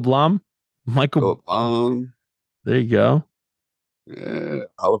 Philip Lahm. Michael Lahm. There you go. Yeah,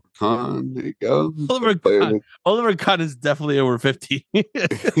 Oliver Kahn. There you go. Oliver Kahn is definitely over 50.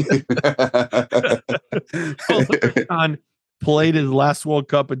 Oliver Kahn played his last World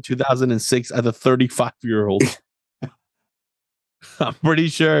Cup in 2006 as a 35-year-old. I'm pretty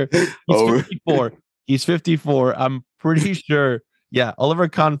sure he's 54. He's 54. I'm pretty sure. Yeah, Oliver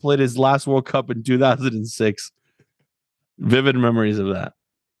Kahn played his last World Cup in 2006. Vivid memories of that.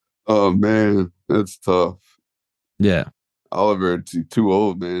 Oh man, that's tough. Yeah. Oliver, too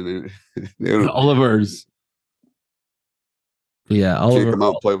old, man. Oliver's. Yeah, Oliver. Can't come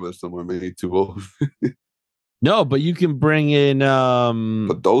out and play with someone, man. He's too old. No, but you can bring in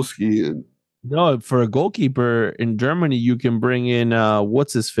Podolski and no, for a goalkeeper in Germany, you can bring in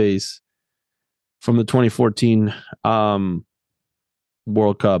what's his face from the 2014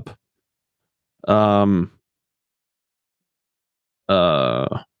 World Cup.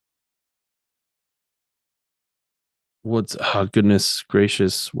 What's goodness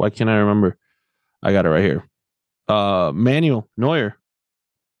gracious, why can't I remember? I got it right here. Manuel Neuer.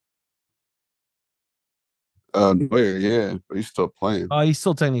 Neuer, yeah, but he's still playing. Oh, he's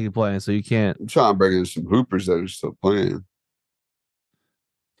still technically playing, so you can't. I'm trying to bring in some hoopers that are still playing.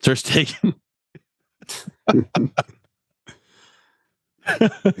 Ter Stegen.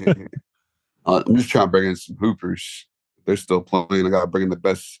 I'm just trying to bring in some hoopers. They're still playing. I got to bring in the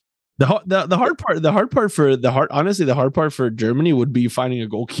best. The hard part for Germany would be finding a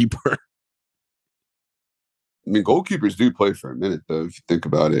goalkeeper. I mean, goalkeepers do play for a minute, though, if you think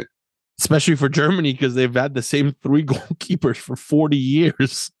about it. Especially for Germany, because they've had the same 3 goalkeepers for 40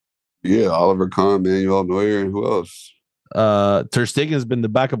 years. Yeah, Oliver Kahn, Manuel Neuer, and who else? Ter Stegen has been the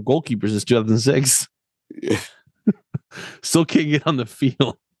backup goalkeeper since 2006. Yeah. Still can't get on the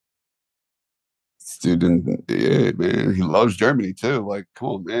field. Student, yeah, man. He loves Germany, too. Like, come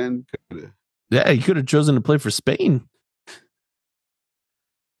on, man. Yeah, he could have chosen to play for Spain.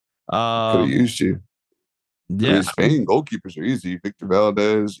 Could have used you. Yeah. I mean, Spain goalkeepers are easy. Victor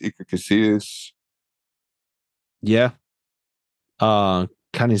Valdez, Iker Casillas. Yeah.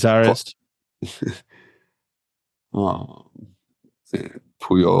 Canizares. Puyol,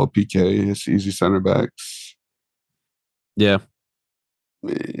 PK, it's easy center backs. Yeah.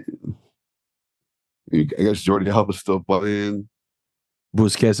 Man. I guess Jordi Alba's still playing.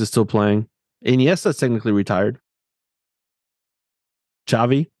 Busquets is still playing. Iniesta's technically retired.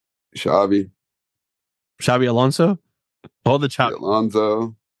 Xavi Alonso. All the Xavi.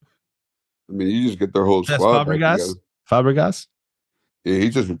 Alonso. I mean, you just get their whole squad back together. Fabregas. Yeah, he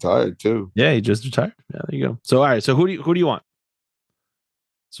just retired too. Yeah, he just retired. Yeah, there you go. So, all right. So, who do you want?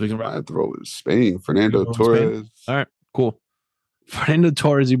 So we can I throw with Spain. Fernando Torres. Spain? All right, cool. Fernando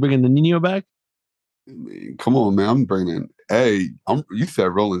Torres. You bringing the Nino back? I mean, come on, man. I'm bringing in. Hey, you said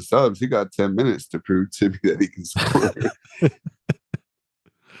rolling subs. He got 10 minutes to prove to me that he can score.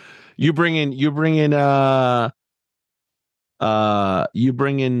 You bring in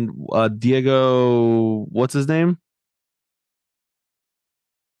Diego, what's his name?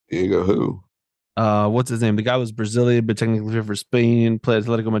 Diego who? What's his name? The guy was Brazilian, but technically fit for Spain, played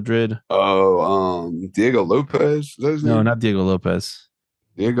Atletico Madrid. Oh, Diego Lopez? Is that his name? No, not Diego Lopez.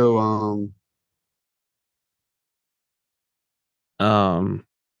 Diego,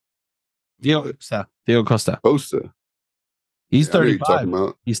 Diego Costa. He's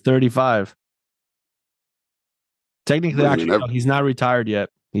 35. He's 35. Technically, actually, no, he's not retired yet.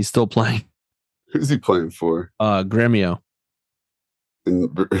 He's still playing. Who's he playing for? Grêmio. In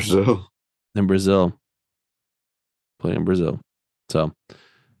Brazil. Playing in Brazil. So, all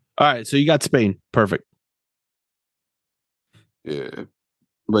right. So you got Spain. Perfect. Yeah.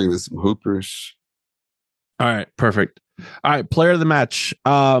 Bringing in some hoopers. All right. Perfect. All right. Player of the match.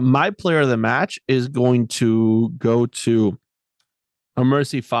 My player of the match is going to go to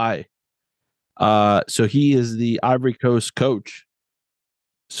Mercy Faye. So he is the Ivory Coast coach.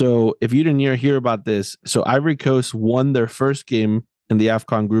 So if you didn't hear about this, so Ivory Coast won their first game in the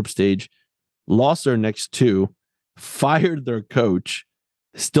AFCON group stage, lost their next 2, fired their coach,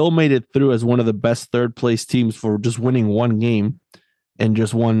 still made it through as one of the best third place teams for just winning 1 game and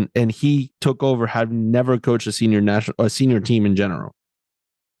just won. And he took over, having never coached a senior team in general,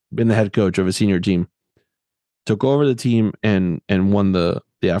 been the head coach of a senior team, took over the team and won the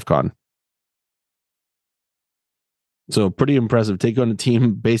AFCON. So pretty impressive. Take on a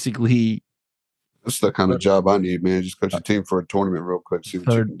team basically. That's the kind of job I need, man. Just coach a team for a tournament real quick, see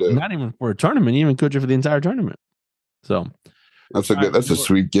what you can do. Not even for a tournament, even coach it for the entire tournament. So that's a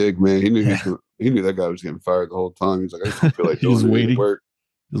sweet gig, man. He knew that guy was getting fired the whole time. He's like, I just don't feel like doing any work.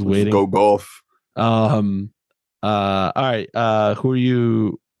 Just waiting. Go golf. All right. Who are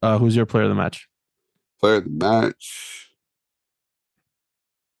you? Who's your player of the match? Player of the match.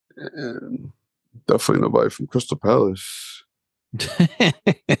 And definitely nobody from Crystal Palace.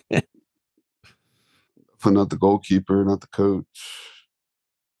 Not the goalkeeper, not the coach.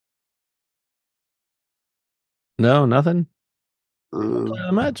 No, nothing. Player of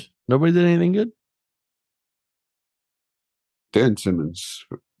the match. Nobody did anything good. Dan Simmons,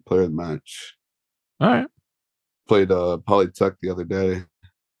 player of the match. All right. Played Polytech the other day.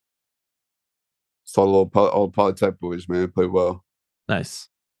 Saw all Polytech boys, man. Played well. Nice.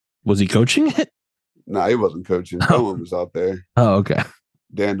 Was he coaching it? Nah, he wasn't coaching. Someone was out there. Oh, okay.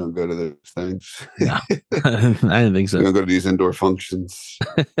 Dan don't go to those things. No, I didn't think so. He don't go to these indoor functions.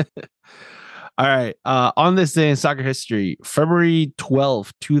 All right. On this day in soccer history, February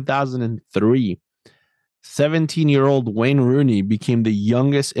 12th, 2003, 17-year-old Wayne Rooney became the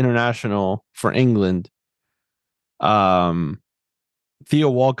youngest international for England. Theo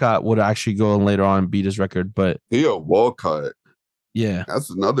Walcott would actually go on later on and beat his record, but Theo Walcott. Yeah. That's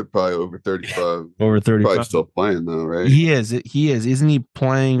another probably over 35. Over 35. Probably still playing though, right? He is. Isn't he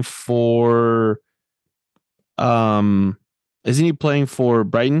playing for isn't he playing for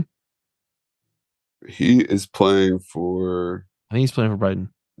Brighton? He is playing for I think he's playing for Brighton.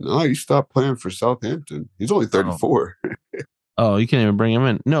 No, he stopped playing for Southampton. He's only Oh, 34. oh, you can't even bring him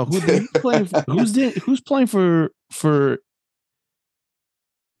in. No, who's playing? Who's playing for?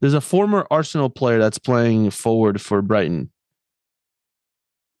 There's a former Arsenal player that's playing forward for Brighton.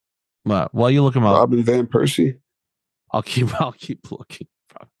 While you look him up, Robin Van Persie. I'll keep looking.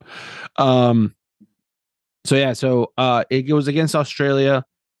 Um. So yeah. It was against Australia.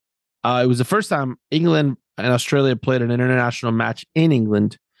 It was the first time England and Australia played an international match in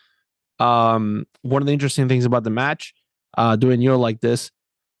England. One of the interesting things about the match, doing you'll like this,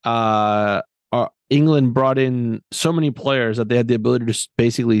 England brought in so many players that they had the ability to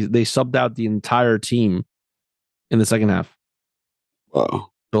basically they subbed out the entire team in the second half. Wow.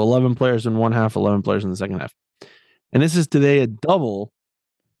 So 11 players in one half, 11 players in the second half. And this is today a double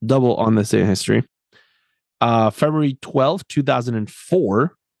on this day in history. February 12th,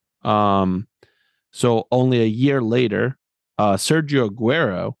 2004. So only a year later, Sergio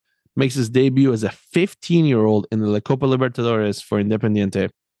Aguero makes his debut as a 15-year-old in the La Copa Libertadores for Independiente.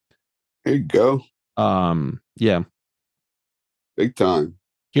 There you go. Yeah. Big time.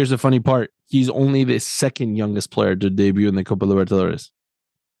 Here's the funny part. He's only the second youngest player to debut in the Copa Libertadores.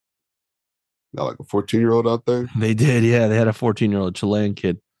 Got like a 14-year-old out there. They did, yeah. They had a 14-year-old Chilean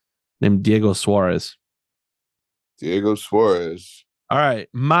kid named Diego Suarez. Diego Suarez. All right.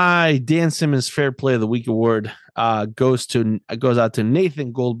 My Dan Simmons Fair Play of the Week award goes out to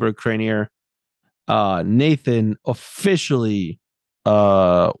Nathan Goldberg Cranier. Nathan officially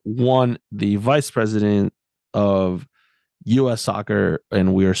won the vice president of U.S. soccer,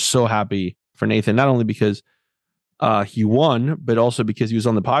 and we are so happy for Nathan, not only because he won, but also because he was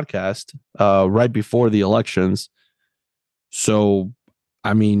on the podcast right before the elections. So,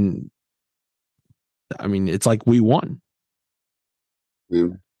 I mean, it's like we won. Yeah.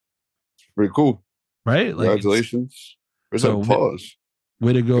 It's pretty cool. Right? Like, congratulations. Where's that pause?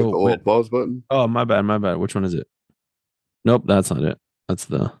 Way to go. The old pause button. Oh, my bad. Which one is it? Nope, that's not it. That's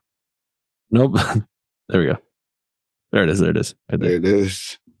the nope. There we go. There it is. Right there it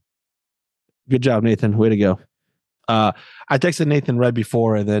is. Good job, Nathan. Way to go. I texted Nathan right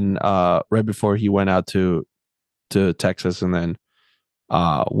before, and then right before he went out to Texas, and then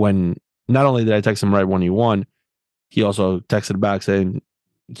when not only did I text him right when he won, he also texted back saying,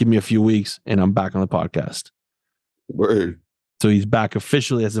 "Give me a few weeks, and I'm back on the podcast." Word. So he's back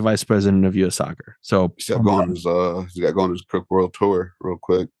officially as the vice president of U.S. Soccer. So he's got going his Cook World Tour real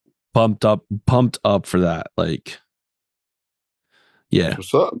quick. Pumped up for that. Like, yeah,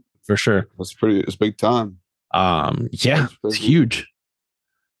 what's up for sure. It's big time. Yeah, it's huge.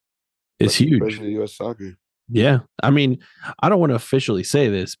 It's huge. President of U.S. Soccer. Yeah, I mean, I don't want to officially say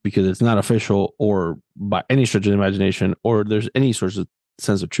this because it's not official or by any stretch of the imagination, or there's any sort of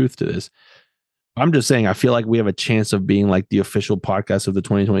sense of truth to this. I'm just saying I feel like we have a chance of being like the official podcast of the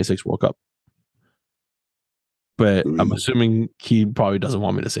 2026 World Cup. But I'm assuming he probably doesn't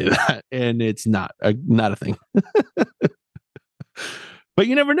want me to say that, and it's not a thing. But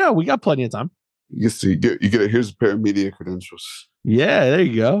you never know. We got plenty of time. You get here's a pair of media credentials. Yeah, there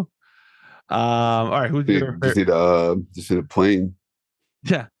you go. All right, who's your just need a plane?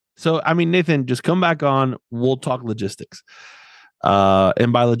 Yeah. So I mean, Nathan, just come back on. We'll talk logistics.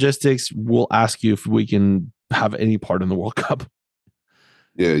 And by logistics, we'll ask you if we can have any part in the World Cup.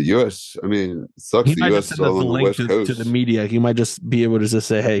 Yeah, U.S. I mean, it sucks. He the might U.S. just send us the link to the media. He might just be able to just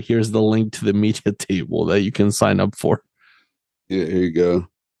say, "Hey, here's the link to the media table that you can sign up for." Yeah, here you go.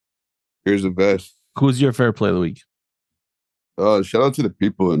 Here's the best. Who's your fair play of the week? Shout out to the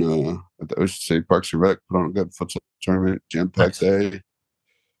people in I should say Parks and Rec put on a good futsal tournament, jam-packed day.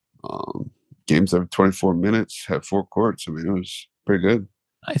 Games every 24 minutes, had 4 courts. I mean, it was pretty good.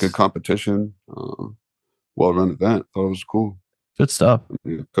 Nice. Good competition. Well-run event. Thought it was cool. Good stuff. I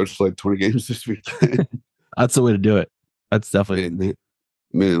mean, coached like 20 games this weekend. That's the way to do it. That's definitely.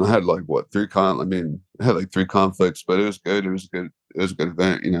 I had like 3 I had like 3 conflicts, but it was good. It was a good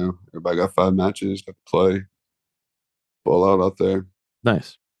event. You know, everybody got 5 matches, got to play, ball out there.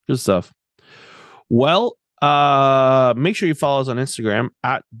 Nice, good stuff. Well, make sure you follow us on Instagram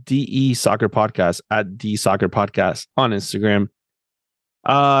at DE Soccer Podcast, at D Soccer Podcast on Instagram.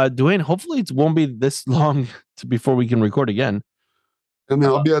 Dwayne, hopefully it won't be this long before we can record again. I mean,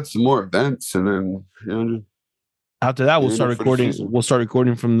 I'll be at some more events, and then after that we'll start recording. We'll start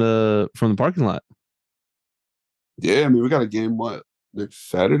recording from the parking lot. Yeah, I mean, we got a game next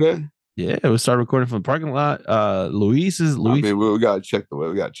Saturday. Yeah, we'll start recording from the parking lot. Luis. I mean, we gotta check the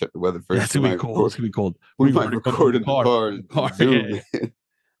weather. We gotta check the weather first. Yeah, it's gonna be cold. It's gonna be cold. We might record in the car.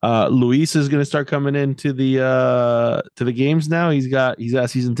 Yeah. Luis is gonna start coming into the games now. He's got a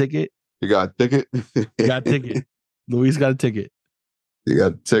season ticket. You got a ticket? Got a ticket. Luis got a ticket. You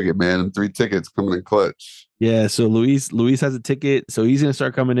got a ticket, man. And 3 tickets coming in clutch. Yeah, so Luis has a ticket, so he's gonna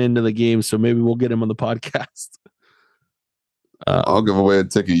start coming into the game. So maybe we'll get him on the podcast. I'll give away a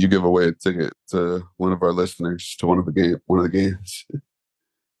ticket. You give away a ticket to one of our listeners to one of the games.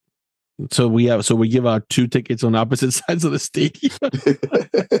 So we give out 2 tickets on opposite sides of the stadium.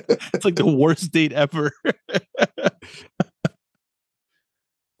 It's like the worst date ever.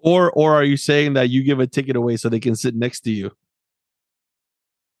 Or are you saying that you give a ticket away so they can sit next to you?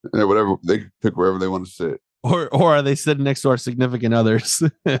 Yeah, whatever, they can pick wherever they want to sit. Or are they sitting next to our significant others?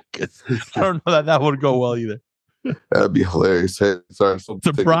 I don't know that would go well either. That'd be hilarious. Hey, sorry,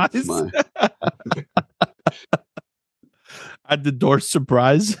 surprise at the door.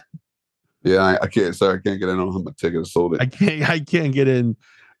 Surprise. Yeah, I can't. Sorry, I can't get in. I don't have my ticket. I sold it. I can't get in.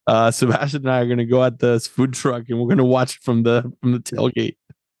 Sebastian and I are gonna go at this food truck and we're gonna watch it from the tailgate.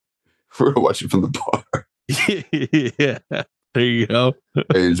 We're watching from the bar. Yeah, there you go.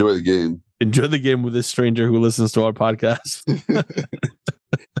 Hey, enjoy the game. Enjoy the game with this stranger who listens to our podcast.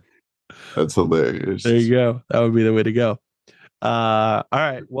 That's hilarious. There you go. That would be the way to go. All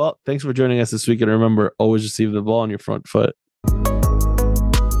right. Well, thanks for joining us this week. And remember, always receive the ball on your front foot.